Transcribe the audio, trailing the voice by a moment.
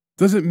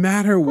Does it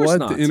matter what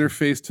not. the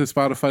interface to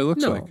Spotify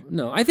looks like?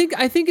 No. I think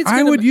it's.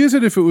 I would use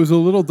it if it was a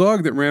little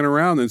dog that ran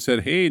around and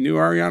said, "Hey, new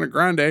Ariana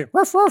Grande,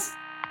 ruff ruff."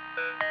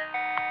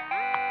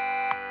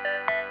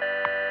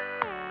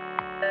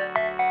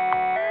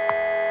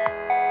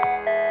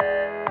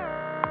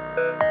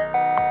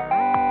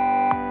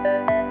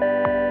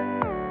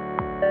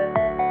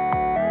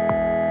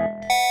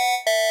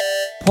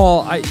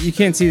 Paul, you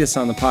can't see this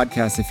on the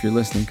podcast if you're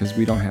listening because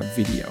we don't have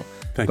video.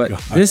 Thank but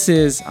God. This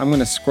is, I'm going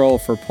to scroll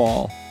for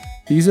Paul.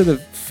 These are the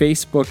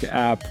Facebook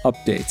app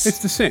updates. It's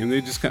the same. They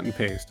just cut and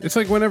paste. It's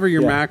like whenever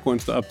your Mac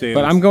wants to update.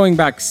 But I'm going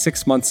back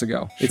 6 months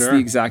ago. It's the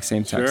exact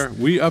same text. Sure.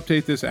 We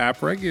update this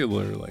app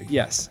regularly.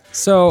 Yes.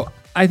 So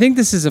I think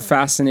this is a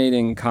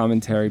fascinating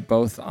commentary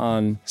both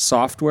on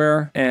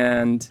software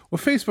and... Well,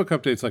 Facebook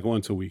updates like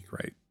once a week,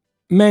 right?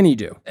 Many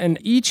do. And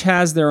each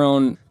has their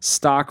own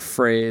stock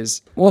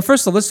phrase. Well,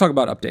 first of all, let's talk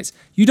about updates.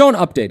 You don't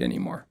update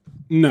anymore.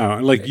 No,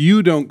 like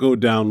you don't go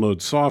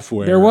download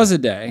software. There was a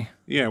day.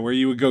 Yeah, where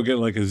you would go get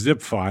like a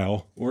zip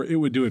file or it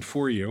would do it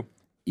for you.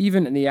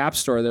 Even in the App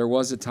Store, there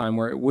was a time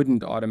where it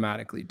wouldn't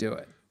automatically do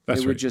it.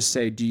 It would just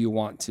say, do you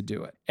want to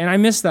do it? And I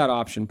miss that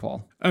option,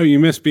 Paul. Oh, you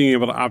miss being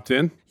able to opt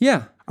in?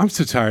 Yeah. I'm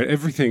so tired.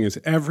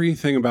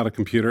 Everything about a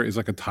computer is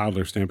like a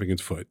toddler stamping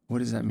its foot. What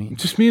does that mean?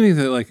 Just meaning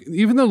that like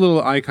even the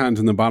little icons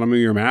in the bottom of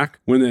your Mac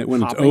when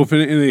it's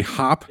open and they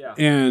hop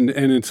and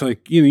it's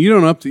like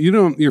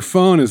your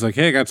phone is like,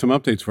 hey, I got some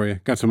updates for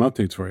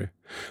you.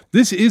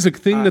 This is a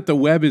thing that the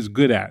web is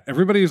good at.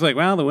 Everybody's like,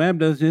 well, the web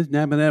does this,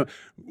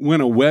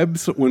 when web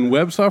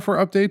software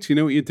updates, you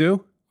know what you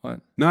do?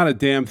 What? Not a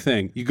damn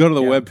thing. You go to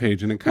the web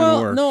page and it kind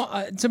of works.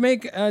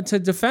 No, to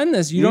defend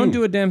this, you don't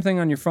do a damn thing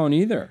on your phone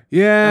either.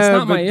 Yeah. That's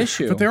not my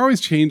issue. But they're always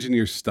changing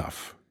your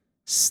stuff.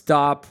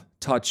 Stop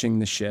touching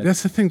the shit.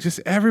 That's the thing. Just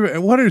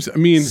everybody.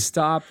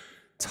 Stop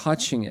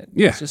touching it.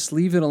 Yeah. Just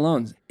leave it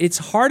alone. It's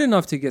hard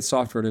enough to get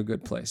software to a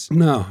good place.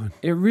 No.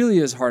 It really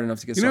is hard enough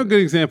to get software. You know a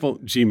good example?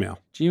 Gmail.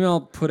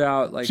 Gmail put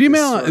out like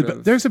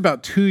there's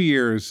about 2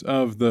 years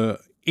of the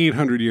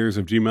 800 years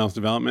of Gmail's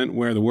development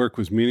where the work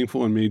was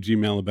meaningful and made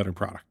Gmail a better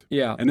product.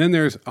 Yeah. And then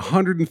there's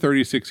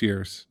 136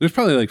 years. There's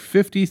probably like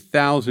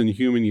 50,000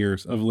 human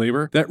years of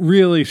labor that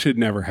really should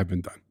never have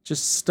been done.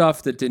 Just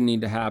stuff that didn't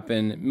need to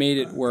happen, made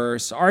it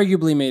worse,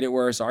 arguably made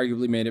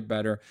it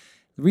better.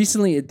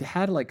 Recently, it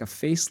had like a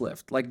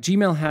facelift. Like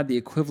Gmail had the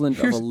equivalent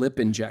of a lip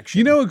injection.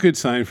 You know a good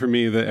sign for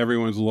me that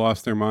everyone's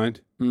lost their mind?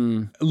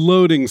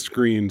 Loading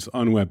screens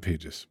on web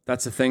pages.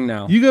 That's a thing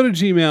now. You go to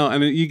Gmail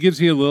and it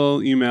gives you a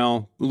little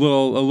email, a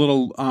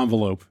little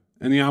envelope.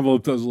 And the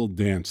envelope does a little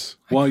dance.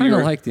 I kind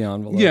of like the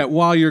envelope. Yeah,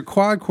 while your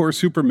quad-core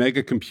super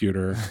mega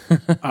computer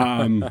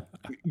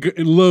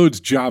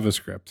loads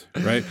JavaScript,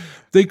 right?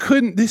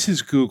 This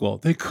is Google.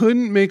 They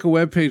couldn't make a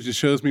web page that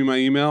shows me my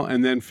email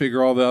and then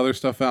figure all the other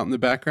stuff out in the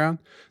background.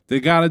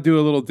 They got to do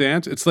a little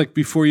dance. It's like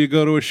before you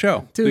go to a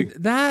show.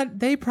 Dude,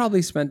 they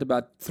probably spent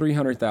about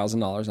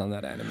 $300,000 on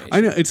that animation.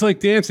 I know. It's like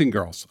Dancing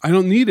Girls. I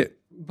don't need it.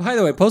 By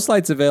the way,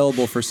 Postlight's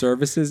available for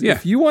services. Yeah.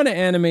 If you want to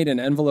animate an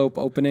envelope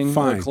opening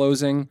or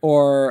closing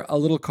or a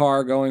little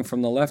car going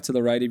from the left to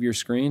the right of your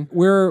screen,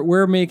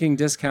 we're making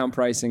discount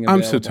pricing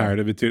available. I'm so tired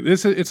of it, dude.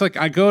 It's like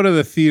I go to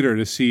the theater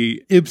to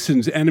see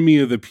Ibsen's Enemy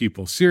of the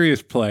People,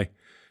 serious play.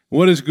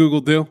 What does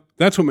Google do?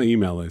 That's what my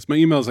email is. My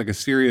email is like a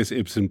serious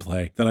Ibsen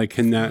play that I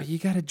cannot... You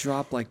got to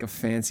drop like a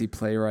fancy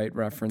playwright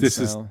reference. This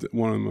is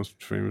one of the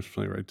most famous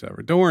playwrights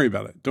ever. Don't worry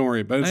about it.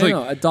 It's I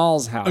know, A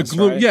Doll's House,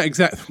 right? Yeah,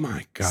 exactly.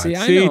 My God. See,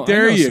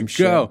 there you go.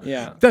 Shit.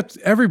 Yeah.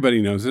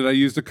 Everybody knows that I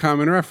used a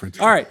common reference.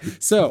 All right,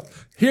 so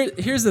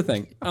here's the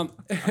thing.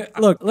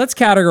 Look, let's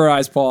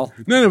categorize, Paul.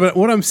 No, but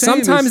what I'm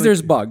saying sometimes is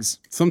there's bugs.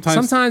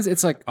 Sometimes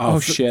it's like,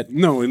 shit.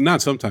 No,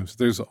 not sometimes.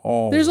 There's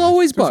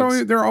always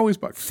bugs. There are always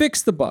bugs.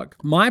 Fix the bug.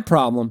 My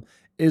problem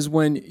is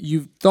when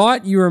you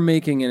thought you were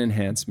making an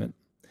enhancement.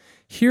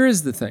 Here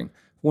is the thing.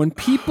 When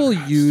people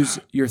use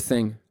your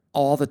thing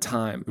all the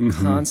time,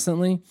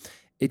 constantly,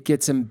 it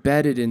gets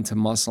embedded into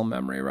muscle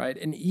memory, right?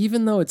 And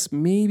even though it's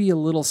maybe a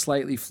little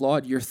slightly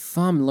flawed, your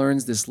thumb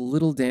learns this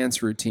little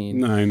dance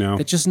routine. I know.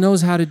 It just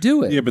knows how to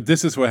do it. Yeah, but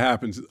this is what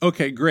happens.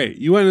 Okay, great.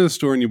 You went to the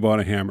store and you bought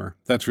a hammer.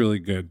 That's really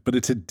good. But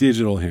it's a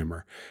digital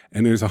hammer.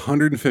 And there's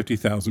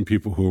 150,000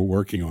 people who are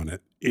working on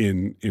it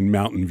in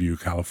Mountain View,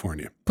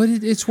 California. But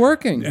it's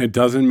working. It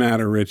doesn't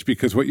matter, Rich,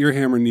 because what your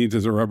hammer needs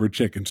is a rubber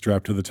chicken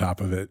strapped to the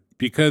top of it.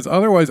 Because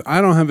otherwise,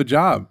 I don't have a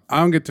job. I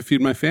don't get to feed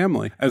my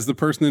family as the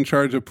person in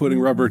charge of putting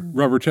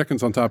rubber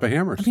chickens on top of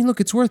hammers. I mean, look,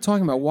 it's worth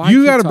talking about. Why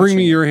you got to bring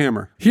me your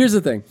hammer. Here's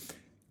the thing.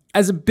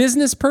 As a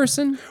business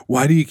person...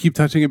 Why do you keep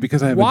touching it?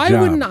 Because I have a job.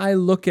 Why wouldn't I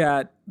look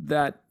at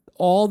that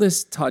all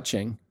this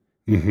touching,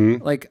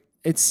 like...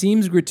 It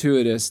seems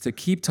gratuitous to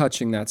keep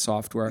touching that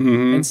software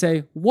and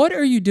say, what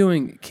are you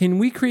doing? Can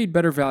we create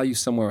better value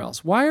somewhere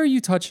else? Why are you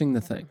touching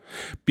the thing?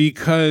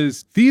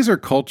 Because these are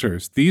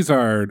cultures. These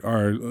are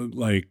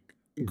like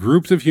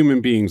groups of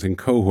human beings and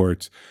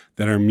cohorts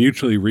that are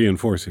mutually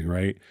reinforcing,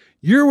 right?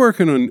 You're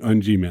working on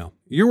Gmail.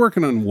 You're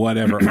working on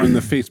whatever, on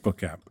the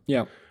Facebook app.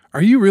 Yeah.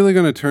 Are you really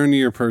going to turn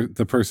to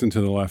the person to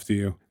the left of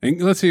you?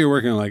 And let's say you're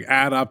working on like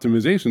ad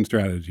optimization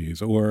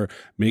strategies or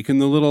making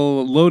the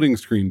little loading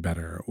screen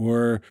better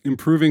or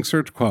improving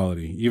search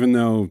quality, even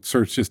though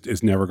search just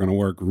is never going to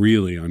work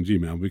really on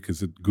Gmail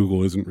because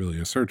Google isn't really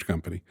a search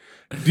company.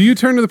 Do you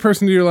turn to the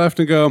person to your left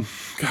and go,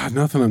 God,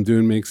 nothing I'm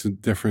doing makes a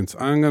difference.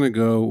 I'm going to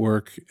go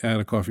work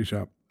at a coffee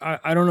shop?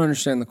 I don't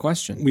understand the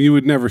question. You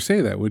would never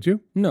say that, would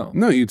you? No.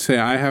 No, you'd say,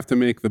 I have to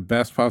make the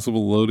best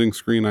possible loading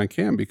screen I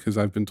can because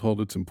I've been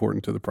told it's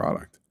important to the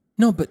product.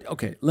 No, but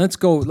okay, let's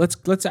go.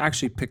 Let's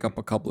actually pick up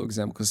a couple of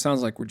examples because it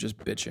sounds like we're just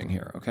bitching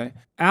here. Okay,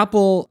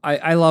 Apple.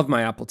 I love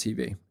my Apple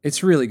TV.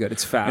 It's really good.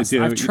 It's fast.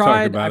 I've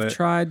tried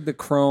the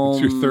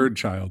Chrome. It's your third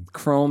child.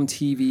 Chrome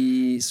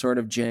TV, sort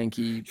of janky.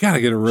 You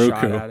gotta get a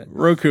Roku.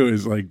 Roku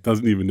is like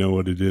doesn't even know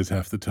what it is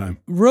half the time.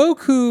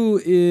 Roku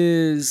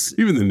is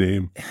even the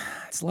name.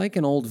 It's like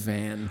an old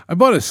van. I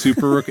bought a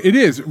Super Roku. It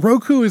is.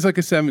 Roku is like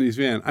a 70s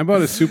van. I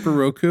bought a Super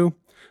Roku.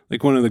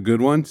 Like one of the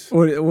good ones.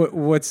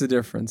 What's the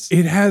difference?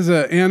 It has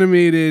an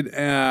animated... it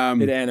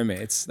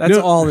animates. That's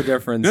all the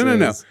difference.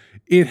 No.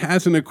 It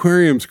has an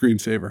aquarium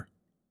screensaver.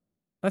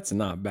 That's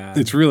not bad.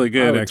 It's really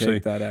good, I would actually.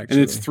 Take that, and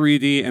it's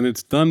 3D, and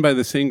it's done by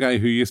the same guy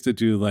who used to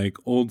do like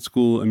old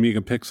school Amiga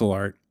pixel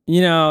art.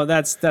 You know,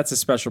 that's a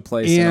special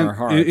place in our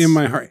hearts. In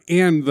my heart.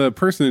 And the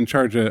person in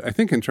charge of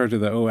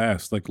the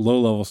OS, like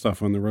low-level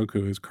stuff on the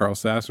Roku, is Carl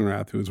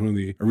Sassenrath, who was one of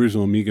the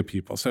original Amiga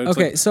people. So it's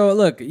okay, so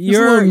look,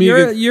 you're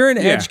an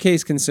edge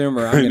case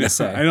consumer, I'm going to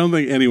say. I don't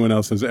think anyone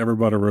else has ever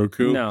bought a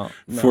Roku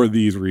for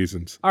these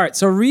reasons. All right,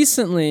 so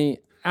recently,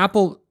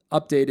 Apple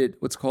updated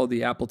what's called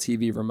the Apple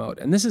TV remote.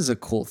 And this is a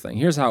cool thing.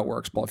 Here's how it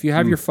works, Paul. If you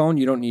have your phone,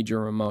 you don't need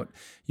your remote.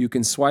 You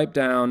can swipe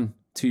down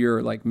to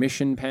your like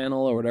mission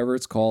panel or whatever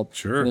it's called.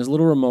 Sure. And there's a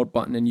little remote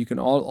button and you can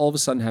all of a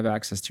sudden have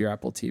access to your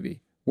Apple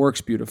TV.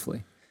 Works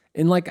beautifully.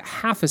 In like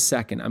half a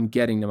second, I'm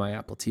getting to my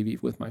Apple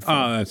TV with my phone.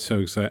 Oh, that's so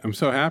exciting. I'm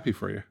so happy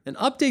for you. An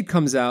update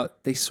comes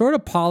out. They sort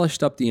of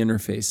polished up the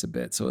interface a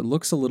bit, so it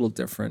looks a little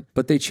different.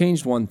 But they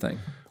changed one thing.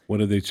 What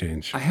did they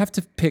change? I have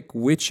to pick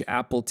which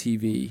Apple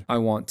TV I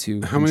want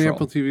to How many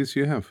Apple TVs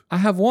do you have? I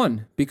have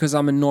one because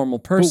I'm a normal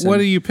person. But what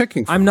are you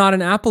picking from? I'm not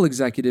an Apple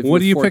executive.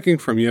 What are you picking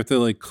from? You have to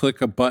like click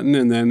a button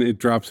and then it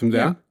drops them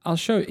down? Yeah, I'll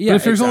show you. Yeah, but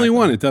if there's only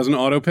one, it doesn't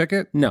auto pick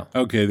it? No.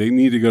 Okay, they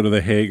need to go to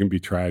The Hague and be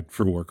tried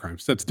for war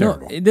crimes. That's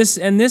terrible. No, this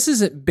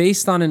is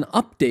based on an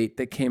update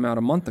that came out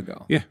a month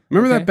ago. Yeah.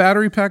 Remember that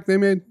battery pack they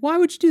made? Why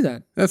would you do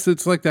that?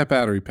 It's like that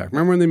battery pack.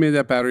 Remember when they made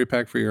that battery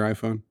pack for your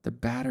iPhone? The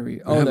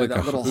battery. Oh,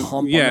 that little hump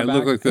on the back. It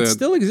looked like it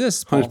still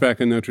exists, Paul.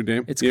 Hunchback in Notre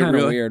Dame. It's kind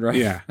of weird, right?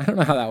 Yeah. I don't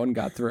know how that one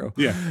got through.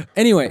 Yeah.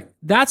 Anyway,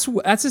 that's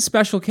a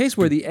special case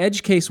where the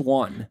edge case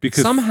won.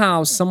 Because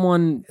somehow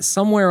someone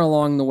somewhere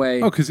along the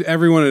way. Oh, because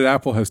everyone at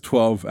Apple has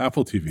 12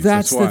 Apple TVs.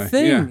 That's the why.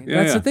 thing.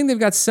 That's the thing. They've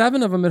got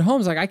 7 of them at home.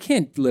 It's like, I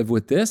can't live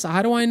with this.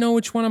 How do I know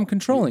which one I'm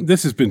controlling?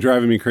 This has been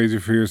driving me crazy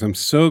for years. I'm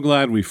so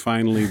glad we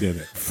finally did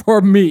it.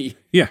 For me.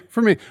 Yeah,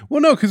 for me. Well,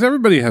 no, because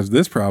everybody has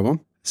this problem.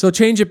 So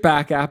change it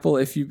back, Apple,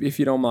 if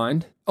you don't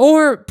mind.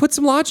 Or put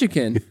some logic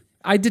in.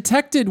 I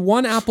detected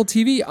one Apple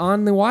TV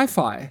on the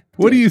Wi-Fi.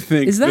 What do you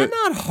think? Is that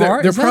not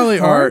hard? There probably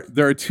are.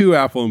 There are 2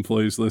 Apple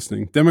employees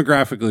listening.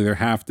 Demographically, there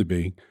have to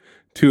be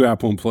 2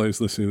 Apple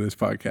employees listening to this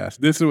podcast.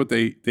 This is what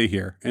they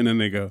hear, and then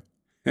they go.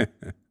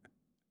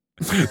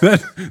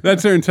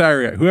 That's their entire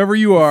reaction. Whoever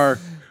you are,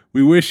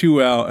 we wish you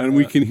well, and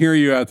we can hear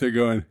you out there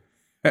going.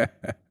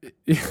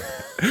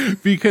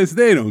 Because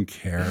they don't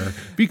care.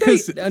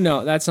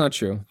 No, that's not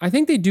true. I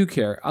think they do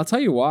care. I'll tell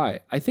you why.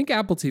 I think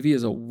Apple TV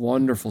is a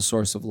wonderful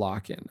source of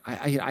lock-in.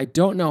 I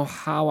don't know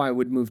how I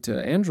would move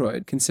to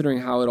Android, considering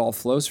how it all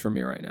flows for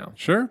me right now.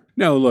 Sure.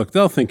 No, look,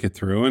 they'll think it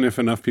through, and if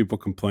enough people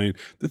complain.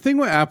 The thing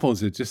with Apple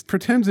is it just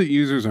pretends that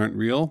users aren't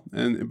real,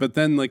 but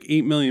then like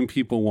 8 million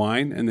people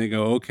whine, and they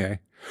go, okay.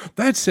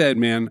 That said,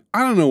 man, I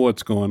don't know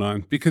what's going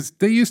on, because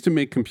they used to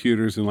make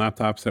computers and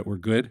laptops that were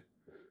good,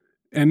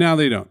 and now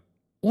they don't.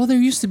 Well, there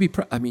used to be,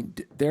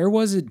 there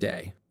was a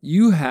day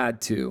you had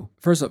to,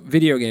 first of all,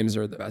 video games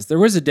are the best. There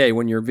was a day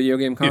when your video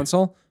game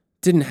console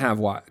didn't have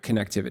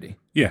connectivity.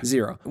 Yeah.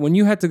 0. When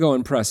you had to go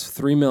and press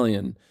 3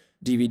 million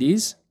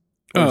DVDs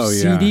or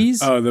CDs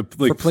the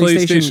like for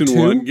PlayStation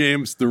 1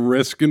 games, the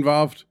risk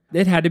involved.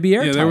 It had to be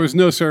airtight. Yeah, there was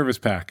no service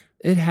pack.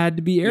 It had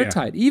to be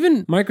airtight. Yeah.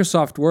 Even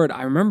Microsoft Word,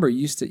 I remember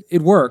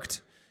it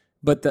worked,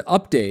 but the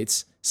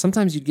updates,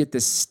 sometimes you'd get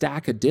this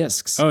stack of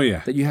disks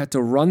that you had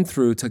to run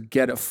through to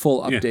get a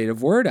full update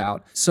of Word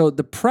out. So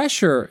the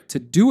pressure to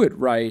do it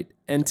right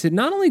and to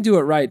not only do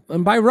it right,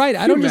 and by right,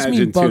 I don't just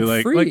mean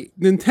bug-free. Like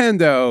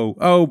Nintendo,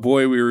 oh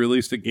boy, we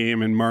released a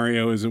game and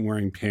Mario isn't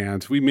wearing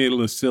pants. We made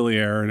a silly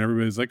error and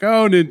everybody's like,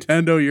 oh,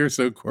 Nintendo, you're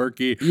so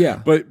quirky.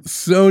 Yeah. But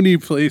Sony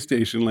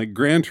PlayStation, like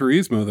Gran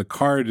Turismo, the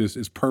card is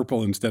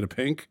purple instead of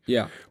pink.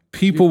 Yeah.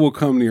 People will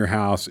come to your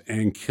house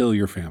and kill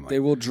your family. They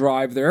will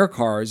drive their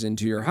cars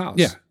into your house.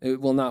 Yeah.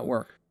 It will not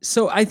work.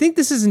 So I think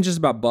this isn't just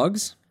about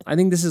bugs. I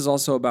think this is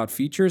also about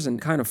features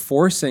and kind of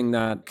forcing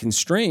that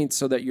constraint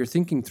so that you're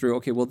thinking through,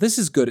 okay, well, this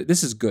is good.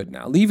 This is good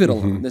now. Leave it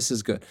alone. This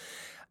is good.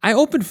 I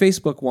opened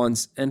Facebook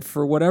once, and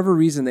for whatever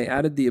reason, they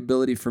added the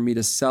ability for me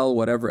to sell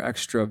whatever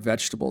extra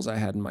vegetables I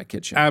had in my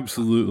kitchen.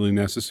 Absolutely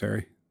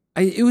necessary.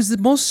 It was the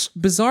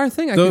most bizarre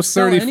thing. I Those could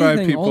sell 35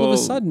 anything people, all of a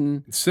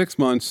sudden. 6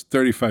 months,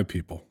 35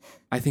 people.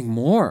 I think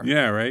more.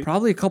 Yeah, right.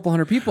 Probably a couple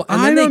hundred people.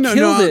 And then they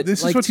killed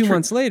it like 2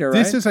 months later, right?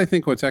 This is, I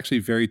think, what's actually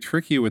very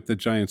tricky with the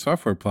giant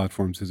software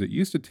platforms is it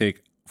used to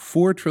take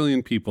 4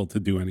 trillion people to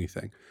do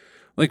anything.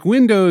 Like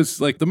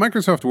Windows, like the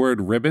Microsoft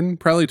Word ribbon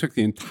probably took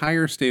the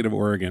entire state of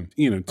Oregon,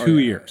 2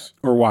 years,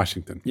 or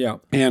Washington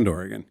and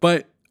Oregon.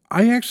 But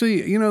I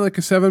actually, like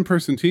a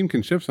 7-person team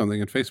can ship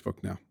something at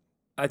Facebook now.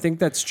 I think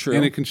that's true.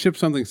 And it can ship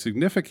something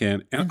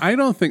significant. And I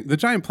don't think the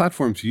giant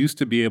platforms used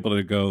to be able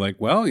to go like,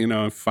 well,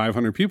 if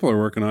 500 people are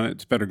working on it,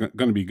 it's going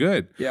to be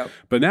good. Yeah.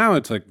 But now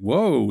it's like,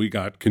 whoa, we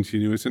got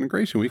continuous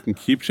integration. We can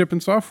keep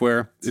shipping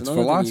software. It's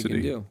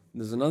velocity.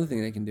 There's another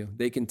thing they can do.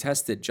 They can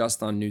test it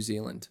just on New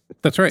Zealand.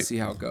 That's right. See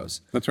how it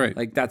goes. That's right.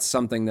 Like that's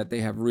something that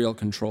they have real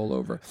control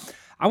over.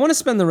 I want to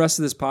spend the rest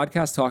of this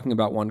podcast talking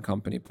about one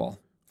company, Paul.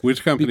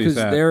 Which company is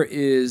that? Because there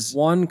is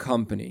one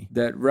company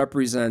that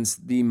represents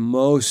the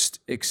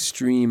most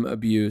extreme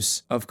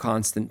abuse of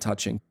constant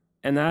touching.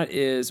 And that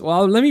is,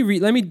 well, let me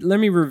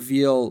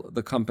reveal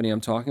the company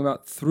I'm talking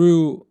about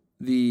through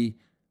the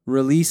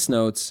release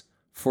notes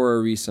for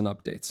our recent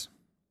updates.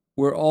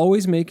 We're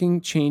always making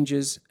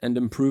changes and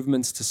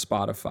improvements to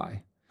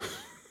Spotify.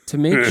 To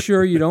make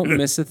sure you don't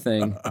miss a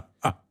thing,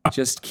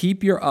 just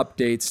keep your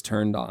updates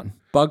turned on.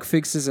 Bug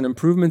fixes and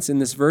improvements in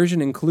this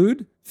version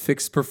include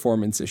fixed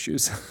performance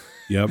issues.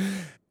 Yep.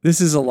 This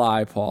is a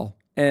lie, Paul.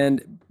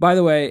 And by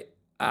the way,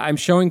 I'm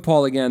showing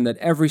Paul again that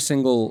every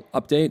single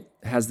update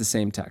has the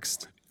same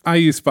text. I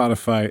use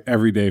Spotify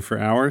every day for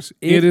hours.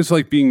 It is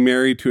like being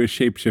married to a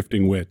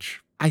shape-shifting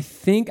witch. I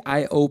think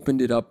I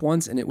opened it up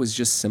once and it was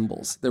just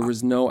symbols. There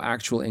was no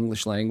actual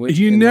English language.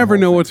 You never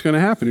know what's going to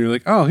happen. You're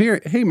like, oh,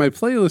 hey, my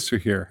playlists are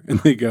here. And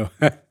they go,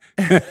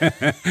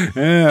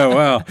 yeah,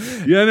 well,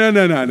 yeah,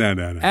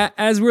 no.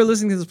 As we're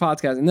listening to this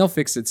podcast, and they'll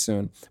fix it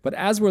soon, but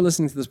as we're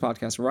listening to this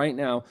podcast right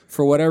now,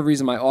 for whatever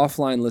reason, my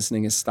offline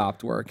listening has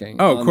stopped working.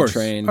 Oh, of course. The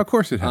train. Of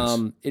course it has.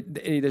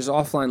 There's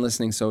offline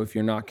listening, so if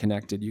you're not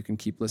connected, you can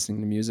keep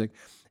listening to music.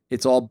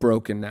 It's all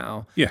broken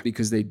now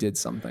because they did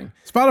something.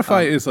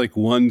 Spotify is like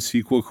one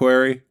SQL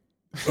query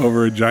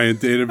over a giant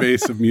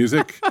database of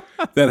music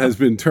that has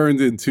been turned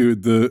into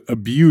the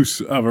abuse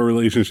of a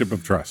relationship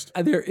of trust.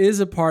 There is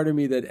a part of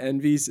me that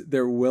envies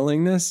their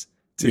willingness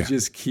to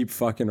just keep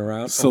fucking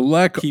around.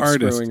 Keep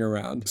artist. Screwing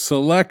around.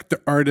 Select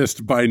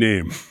artist by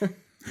name.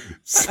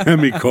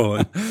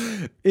 Semicolon.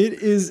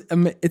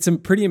 It's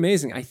pretty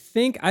amazing.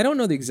 I don't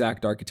know the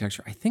exact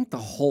architecture. I think the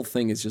whole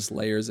thing is just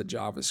layers of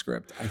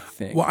JavaScript, I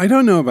think. Well, I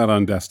don't know about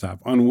on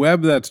desktop. On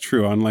web, that's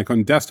true.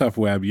 On desktop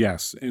web,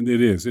 yes. And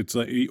it is. It's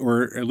like,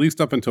 or at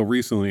least up until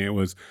recently, it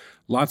was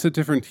lots of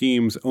different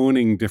teams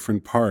owning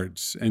different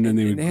parts. And then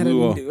they had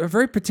a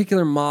very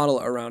particular model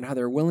around how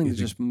they're willing to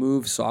just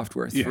move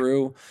software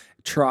through,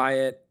 try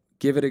it,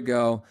 give it a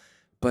go.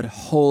 But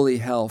holy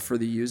hell, for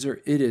the user,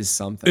 it is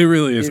something. It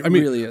really is.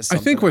 Really is something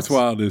I think what's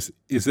wild is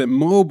that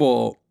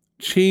mobile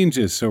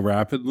changes so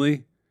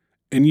rapidly,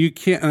 and you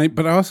can't.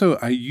 But also,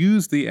 I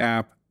use the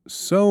app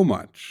so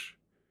much,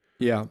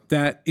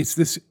 that it's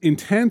this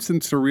intense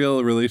and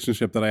surreal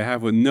relationship that I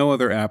have with no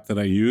other app that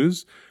I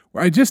use,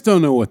 where I just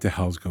don't know what the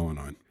hell's going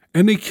on.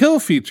 And they kill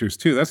features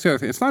too. That's the other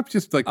thing. It's not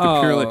just like the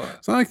purely.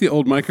 It's not like the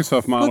old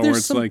Microsoft model where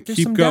it's like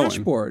keep going.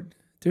 Dashboard.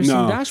 There's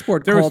some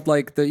dashboard called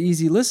like the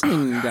easy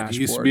listening dashboard.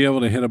 You used to be able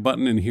to hit a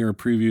button and hear a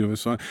preview of a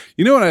song.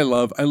 You know what I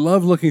love? I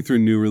love looking through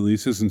new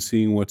releases and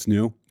seeing what's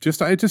new.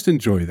 I just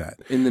enjoy that.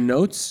 In the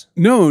notes?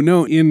 No,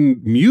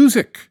 in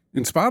music,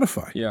 in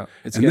Spotify. Yeah,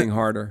 it's getting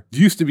harder. It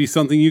used to be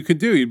something you could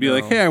do. You'd be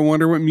like, hey, I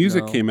wonder what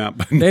music came out.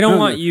 But they don't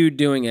want you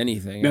doing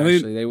anything,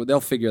 actually.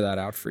 They'll figure that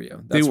out for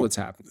you. That's what's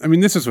happening. I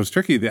mean, this is what's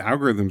tricky. The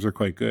algorithms are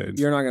quite good.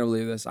 You're not going to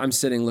believe this. I'm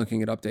sitting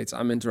looking at updates.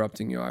 I'm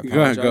interrupting you. I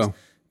apologize. Go ahead, go.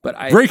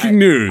 But breaking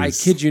news. I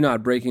kid you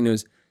not, breaking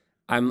news.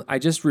 I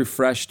just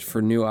refreshed for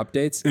new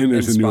updates. And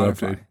there's a new Spotify.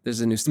 update.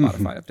 There's a new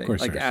Spotify update.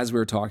 Like as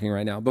we're talking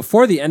right now.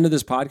 Before the end of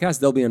this podcast,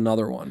 there'll be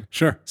another one.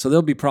 Sure. So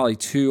there'll be probably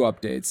 2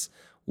 updates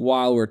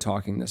while we're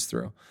talking this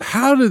through.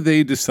 How do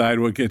they decide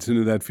what gets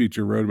into that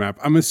feature roadmap?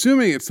 I'm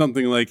assuming it's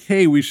something like,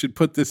 hey, we should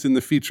put this in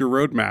the feature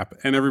roadmap.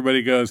 And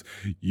everybody goes,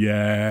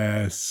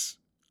 yes.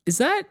 Is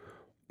that?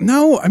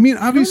 No, I mean,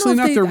 obviously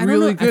not. They're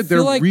really good.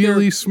 They're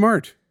really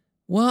smart.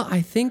 Well,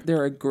 I think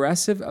they're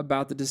aggressive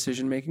about the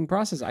decision-making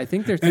process. I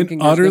think they're thinking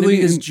there's going to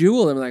be this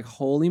jewel. And like,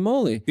 holy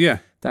moly. Yeah.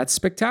 That's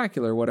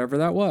spectacular, whatever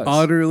that was.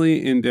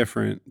 Utterly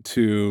indifferent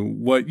to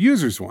what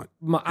users want.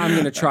 I'm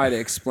going to try to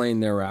explain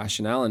their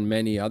rationale and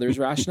many others'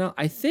 rationale.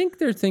 I think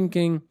they're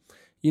thinking,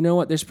 you know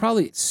what, there's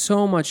probably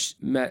so much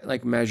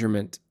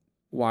measurement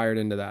wired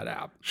into that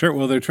app. Sure.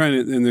 Well, they're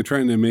trying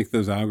to make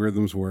those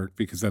algorithms work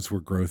because that's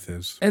where growth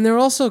is. And they're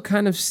also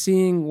kind of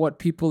seeing what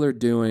people are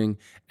doing.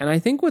 And I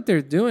think what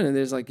they're doing, and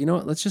there's like, you know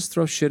what, let's just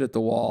throw shit at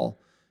the wall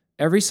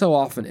every so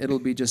often it'll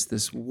be just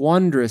this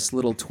wondrous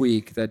little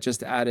tweak that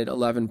just added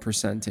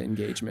 11% to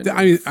engagement.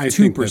 I 2%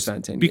 think to that's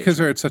engagement. because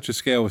they're at such a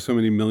scale with so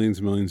many millions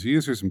and millions of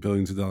users and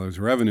billions of dollars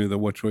of revenue that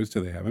what choice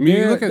do they have? I mean,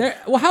 you look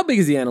at... Well, how big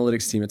is the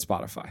analytics team at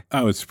Spotify?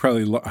 Oh, it's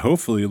probably,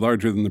 hopefully,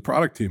 larger than the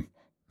product team.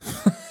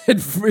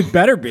 It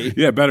better be.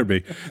 Yeah, it better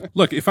be.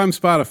 Look, if I'm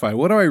Spotify,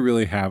 what do I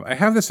really have? I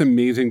have this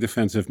amazing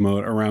defensive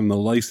moat around the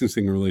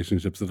licensing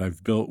relationships that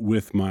I've built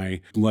with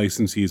my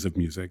licensees of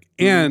music.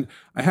 And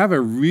I have a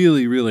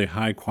really, really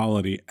high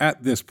quality,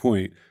 at this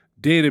point,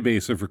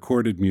 database of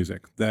recorded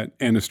music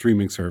and a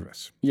streaming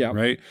service. Yeah.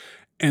 Right?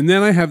 And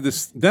then I have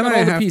this... Then I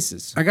have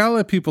pieces. I got to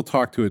let people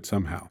talk to it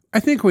somehow.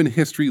 I think when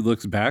history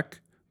looks back,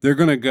 they're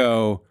going to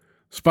go...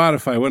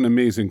 Spotify, what an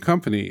amazing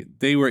company.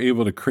 They were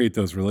able to create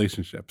those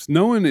relationships.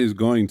 No one is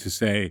going to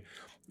say,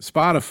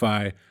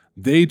 Spotify,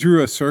 they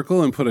drew a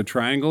circle and put a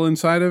triangle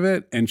inside of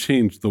it and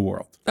changed the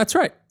world. That's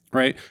right.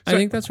 Right? I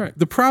think that's right.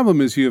 The problem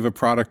is you have a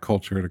product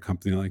culture at a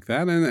company like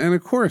that. And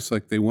of course,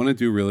 like they want to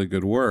do really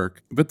good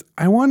work. But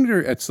I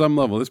wonder at some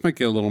level, this might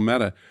get a little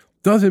meta,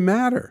 does it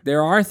matter?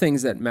 There are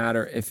things that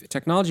matter if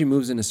technology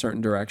moves in a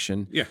certain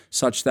direction,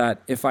 such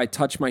that if I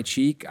touch my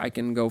cheek, I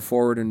can go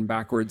forward and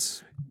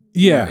backwards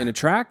in a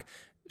track.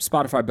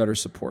 Spotify better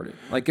support it.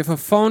 Like if a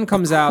phone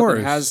comes out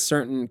that has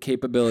certain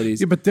capabilities.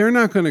 Yeah, but they're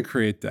not going to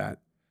create that.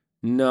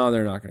 No,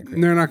 they're not going to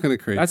create They're not going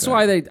to create That's that.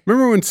 why they...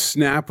 Remember when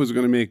Snap was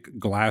going to make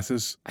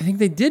glasses? I think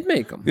they did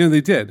make them. Yeah, they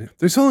did.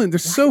 There's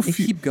so few.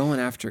 They keep going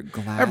after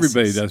glasses.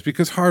 Everybody does,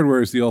 because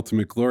hardware is the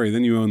ultimate glory.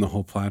 Then you own the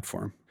whole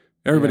platform.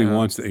 Everybody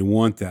wants that. They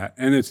want that.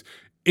 And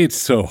it's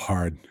so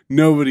hard.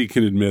 Nobody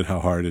can admit how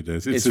hard it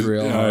is. It's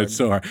real hard. It's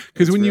so hard.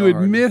 Because when you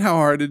admit how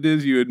hard it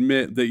is, you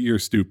admit that you're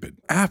stupid.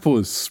 Apple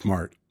is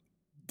smart.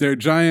 They're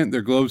giant.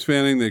 They're globe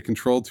spanning. They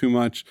control too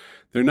much.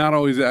 They're not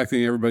always acting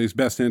in everybody's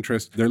best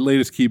interest. Their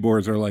latest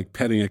keyboards are like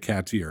petting a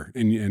cat's ear,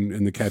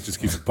 and the cat just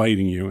keeps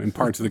biting you, and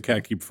parts of the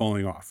cat keep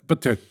falling off.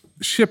 But their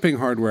shipping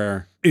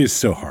hardware is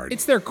so hard.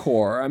 It's their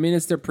core. I mean,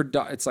 it's their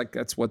it's like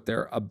that's what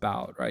they're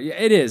about, right? Yeah,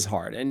 it is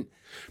hard.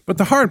 But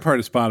the hard part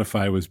of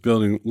Spotify was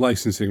building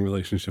licensing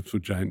relationships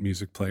with giant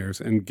music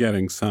players and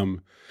getting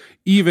some,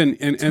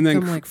 and then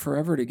them like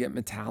forever to get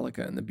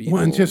Metallica and the Beatles.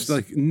 Well, and just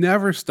like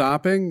never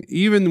stopping,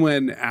 even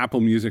when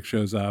Apple Music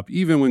shows up,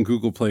 even when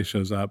Google Play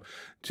shows up,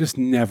 just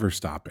never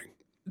stopping.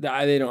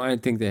 I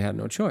think they had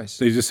no choice.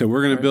 They just said,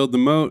 we're going to build the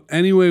moat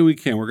any way we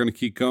can. We're going to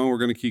keep going. We're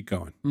going to keep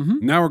going.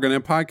 Mm-hmm. Now we're going to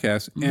have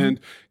podcasts. Mm-hmm. And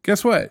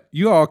guess what?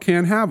 You all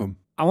can't have them.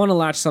 I want to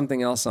latch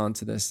something else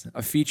onto this,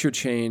 a feature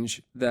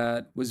change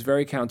that was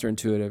very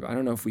counterintuitive. I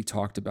don't know if we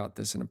talked about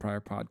this in a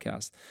prior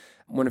podcast.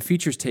 When a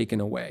feature's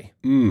taken away,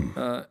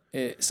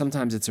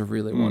 sometimes it's a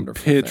really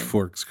wonderful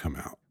Pitchforks thing. Come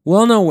out.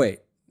 Well, no, wait.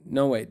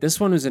 This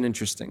one was an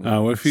interesting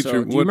one. What feature?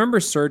 So, do you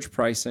remember surge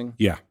pricing?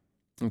 Yeah.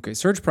 Okay,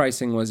 surge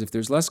pricing was if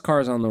there's less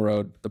cars on the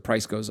road, the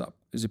price goes up.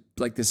 There's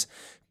like this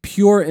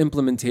pure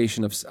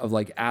implementation of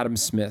like Adam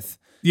Smith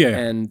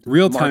and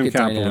real-time market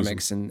capitalism.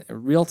 Dynamics and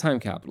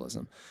real-time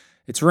capitalism.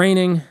 It's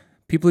raining.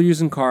 People are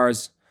using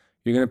cars.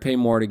 You're going to pay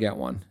more to get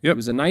one. Yep. It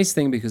was a nice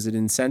thing because it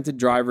incented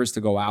drivers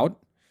to go out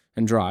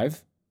and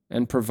drive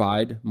and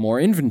provide more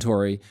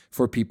inventory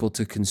for people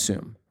to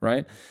consume,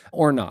 right?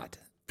 Or not.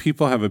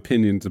 People have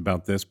opinions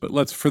about this,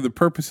 but for the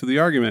purpose of the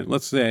argument,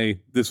 let's say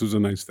this was a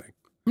nice thing.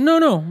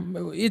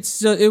 No.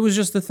 It was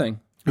just a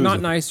thing.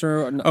 Not nice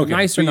or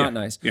nice or not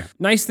nice. Yeah.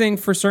 Nice thing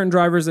for certain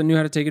drivers that knew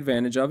how to take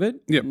advantage of it.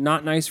 Yep.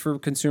 Not nice for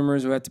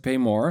consumers who had to pay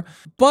more.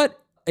 But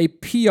a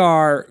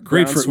PR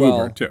great for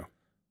Uber too.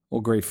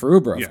 Well, great for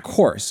Uber, of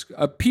course.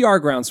 A PR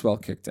groundswell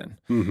kicked in.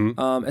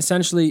 Mm-hmm.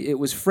 Essentially, it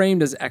was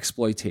framed as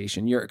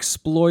exploitation. You're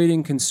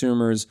exploiting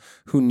consumers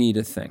who need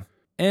a thing.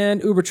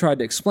 And Uber tried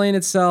to explain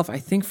itself. I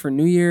think for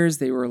New Year's,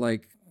 they were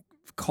like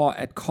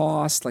at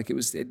cost. Like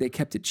they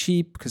kept it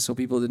cheap so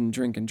people didn't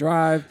drink and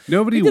drive.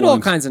 They did all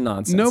kinds of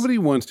nonsense. Nobody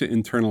wants to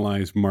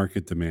internalize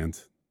market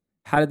demand.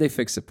 How did they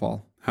fix it,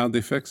 Paul? How'd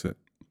they fix it?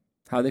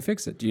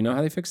 Do you know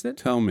how they fixed it?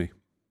 Tell me.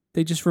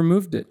 They just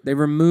removed it. They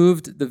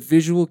removed the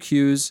visual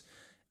cues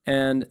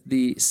and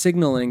the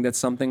signaling that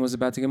something was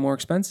about to get more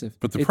expensive.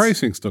 But the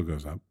pricing still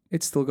goes up.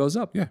 It still goes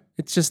up. Yeah.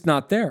 It's just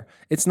not there.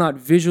 It's not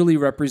visually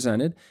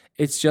represented.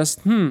 It's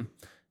just,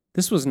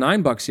 this was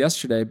 $9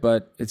 yesterday,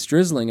 but it's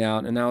drizzling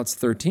out and now it's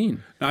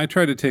 13. Now, I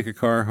tried to take a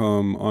car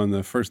home on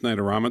the first night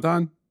of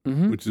Ramadan,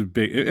 which is a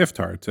big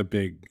iftar. It's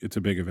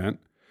a big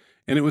event.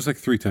 And it was like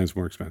 3 times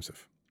more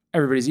expensive.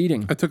 Everybody's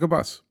eating. I took a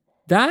bus.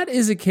 That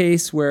is a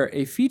case where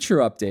a feature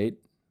update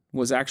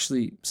was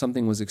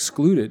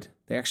excluded.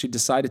 They actually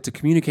decided to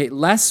communicate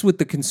less with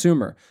the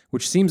consumer,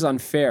 which seems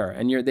unfair.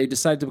 And they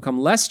decided to become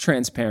less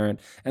transparent,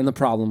 and the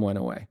problem went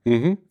away.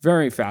 Mm-hmm.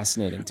 Very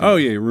fascinating.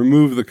 Yeah,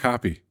 remove the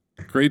copy.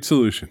 Great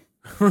solution.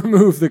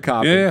 Remove the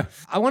copy. Yeah.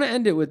 I want to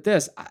end it with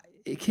this.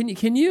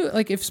 Can you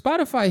like if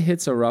Spotify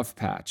hits a rough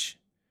patch,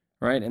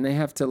 right, and they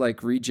have to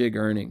like rejig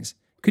earnings?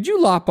 Could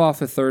you lop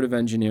off a third of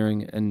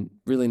engineering and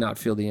really not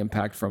feel the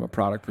impact from a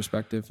product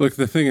perspective? Look,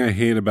 the thing I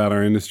hate about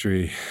our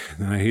industry,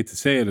 and I hate to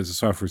say it as a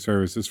software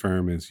services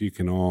firm, is you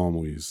can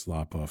always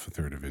lop off a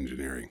third of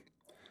engineering.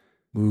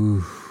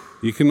 Ooh.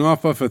 You can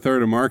off a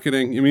third of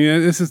marketing. I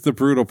mean, this is the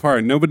brutal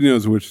part. Nobody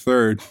knows which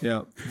third.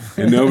 Yeah.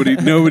 And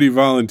nobody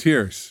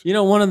volunteers. You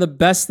know, one of the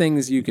best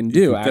things you can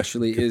do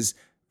actually is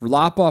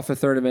lop off a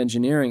third of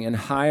engineering and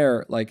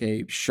hire like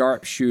a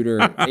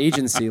sharpshooter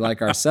agency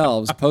like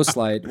ourselves,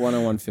 Postlight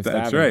 101 Fifth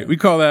Avenue. That's right. We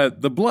call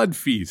that the blood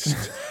feast.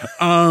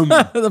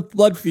 The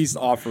blood feast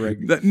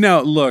offering.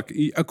 Now, look,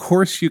 of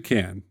course you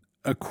can.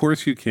 Of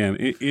course you can.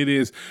 It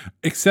is,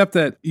 except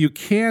that you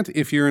can't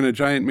if you're in a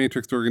giant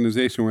matrixed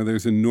organization where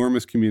there's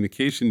enormous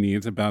communication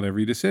needs about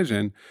every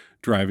decision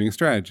driving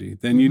strategy.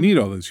 Then you need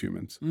all those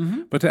humans.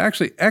 But to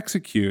actually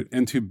execute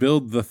and to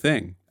build the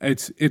thing,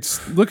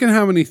 it's look at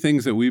how many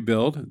things that we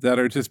build that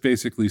are just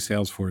basically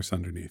Salesforce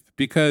underneath.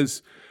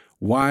 Because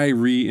why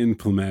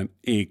re-implement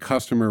a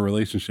customer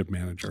relationship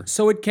manager?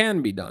 So it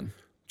can be done.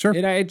 Sure.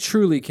 It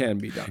truly can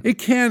be done. It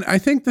can. I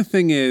think the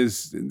thing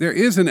is, there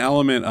is an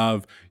element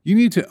of you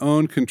need to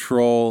own,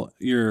 control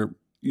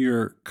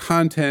your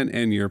content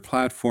and your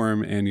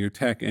platform and your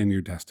tech and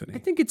your destiny. I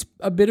think it's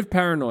a bit of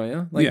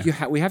paranoia. Like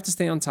we have to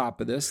stay on top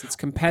of this. It's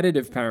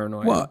competitive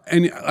paranoia. Well,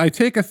 and I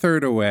take a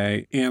third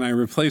away and I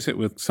replace it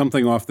with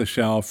something off the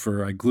shelf,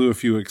 or I glue a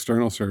few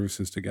external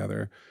services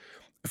together.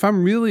 If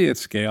I'm really at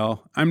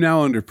scale, I'm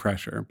now under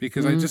pressure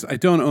because I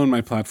don't own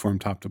my platform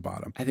top to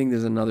bottom. I think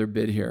there's another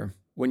bit here.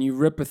 When you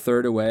rip a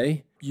third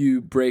away,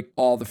 you break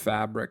all the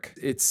fabric.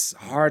 It's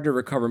hard to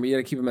recover. But you got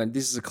to keep in mind,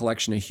 this is a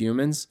collection of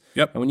humans.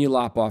 Yep. And when you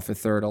lop off a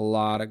third, a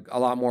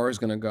lot more is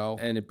going to go,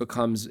 and it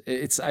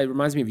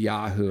reminds me of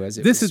Yahoo as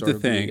it was sort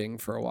of bleeding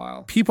for a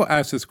while. People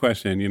ask this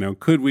question,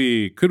 could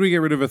we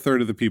get rid of a third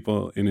of the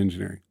people in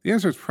engineering? The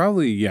answer is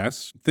probably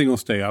yes. Thing will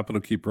stay up.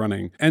 It'll keep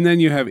running. And then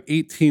you have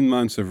 18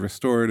 months of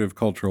restorative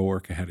cultural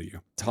work ahead of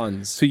you.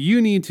 Tons. So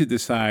you need to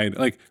decide,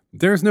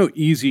 there's no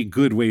easy,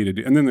 good way to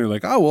do it. And then they're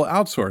like, oh, we'll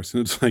outsource.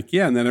 And it's like,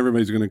 yeah, and then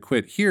everybody's going to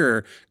quit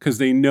here because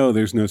they know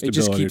there's no stability.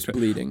 It just keeps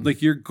bleeding.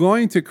 You're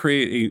going to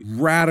create a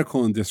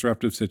radical and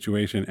disruptive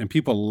situation, and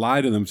people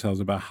lie to themselves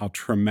about how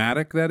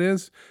traumatic that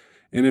is.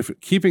 And if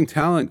keeping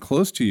talent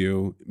close to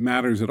you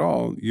matters at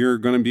all, you're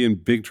going to be in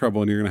big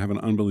trouble and you're going to have an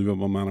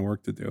unbelievable amount of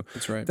work to do.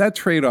 That's right. That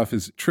trade-off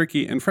is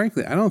tricky. And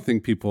frankly, I don't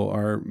think people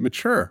are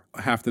mature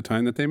half the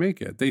time that they make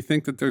it. They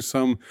think that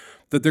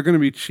that they're going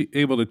to be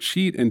able to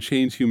cheat and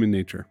change human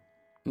nature.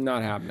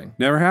 Not happening.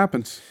 Never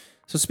happens.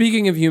 So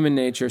speaking of human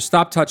nature,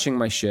 stop touching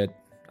my shit.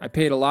 I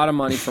paid a lot of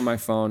money for my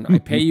phone. I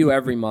pay you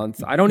every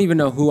month. I don't even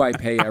know who I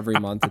pay every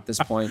month at this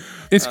point.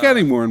 It's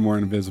getting more and more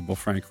invisible,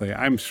 frankly.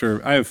 I'm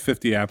sure I have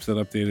 50 apps that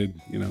updated,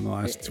 in the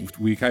last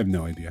week. I have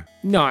no idea.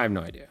 No, I have no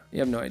idea. You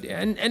have no idea.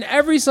 And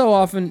every so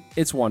often,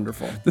 it's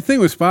wonderful. The thing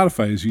with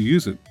Spotify is you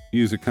use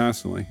it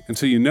constantly. And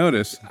so you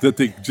notice that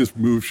they just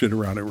move shit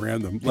around at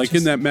random.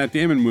 In that Matt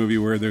Damon movie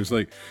where there's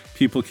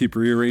people keep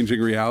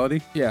rearranging reality.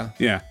 Yeah.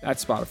 Yeah.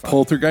 That's Spotify.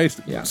 Poltergeist.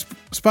 Yeah.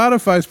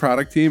 Spotify's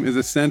product team is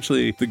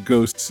essentially the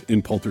ghosts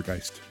in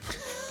Poltergeist.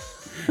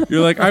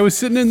 You're like, I was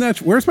sitting in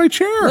that. Where's my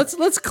chair?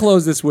 Let's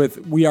close this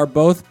with, we are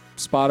both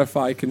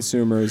Spotify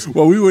consumers.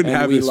 Well, we wouldn't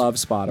have we this. love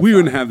Spotify. We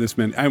wouldn't have this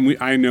many.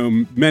 I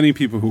know many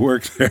people who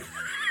work there.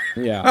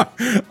 Yeah.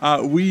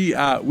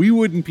 We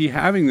wouldn't be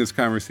having this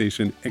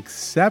conversation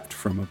except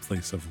from a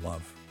place of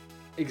love.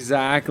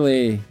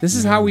 Exactly. This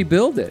is how we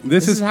build it.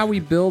 This is how we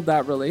build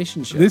that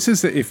relationship.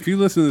 If you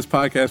listen to this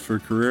podcast for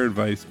career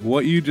advice,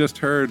 what you just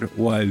heard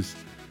was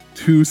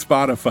two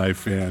Spotify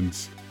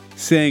fans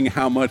saying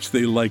how much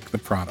they like the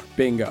product.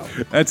 Bingo.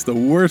 That's the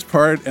worst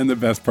part and the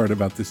best part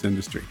about this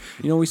industry.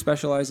 You know what we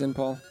specialize in,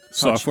 Paul?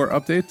 Software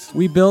updates.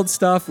 We build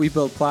stuff. We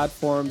build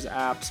platforms,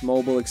 apps,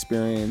 mobile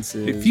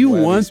experiences. If you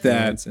want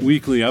that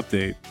weekly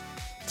update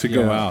to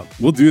go out,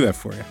 we'll do that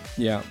for you.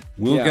 Yeah.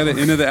 We'll get it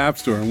into the App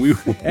Store. And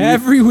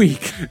every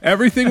week.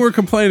 Everything we're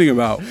complaining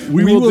about,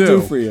 we will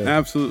do for you.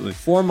 Absolutely.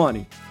 For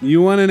money.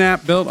 You want an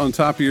app built on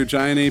top of your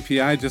giant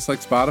API just like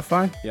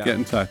Spotify? Yeah. Get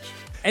in touch.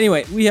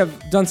 Anyway, we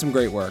have done some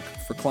great work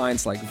for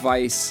clients like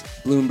Vice,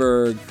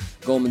 Bloomberg,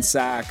 Goldman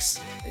Sachs.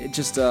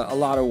 Just a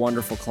lot of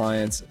wonderful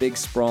clients, big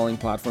sprawling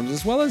platforms,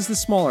 as well as the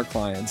smaller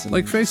clients and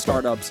like Facebook.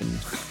 Startups. And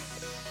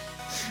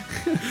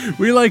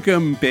we like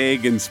them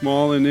big and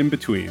small and in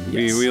between.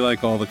 Yes. We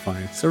like all the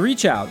clients. So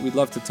reach out. We'd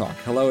love to talk.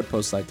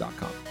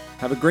 hello@postlight.com.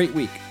 Have a great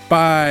week.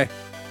 Bye.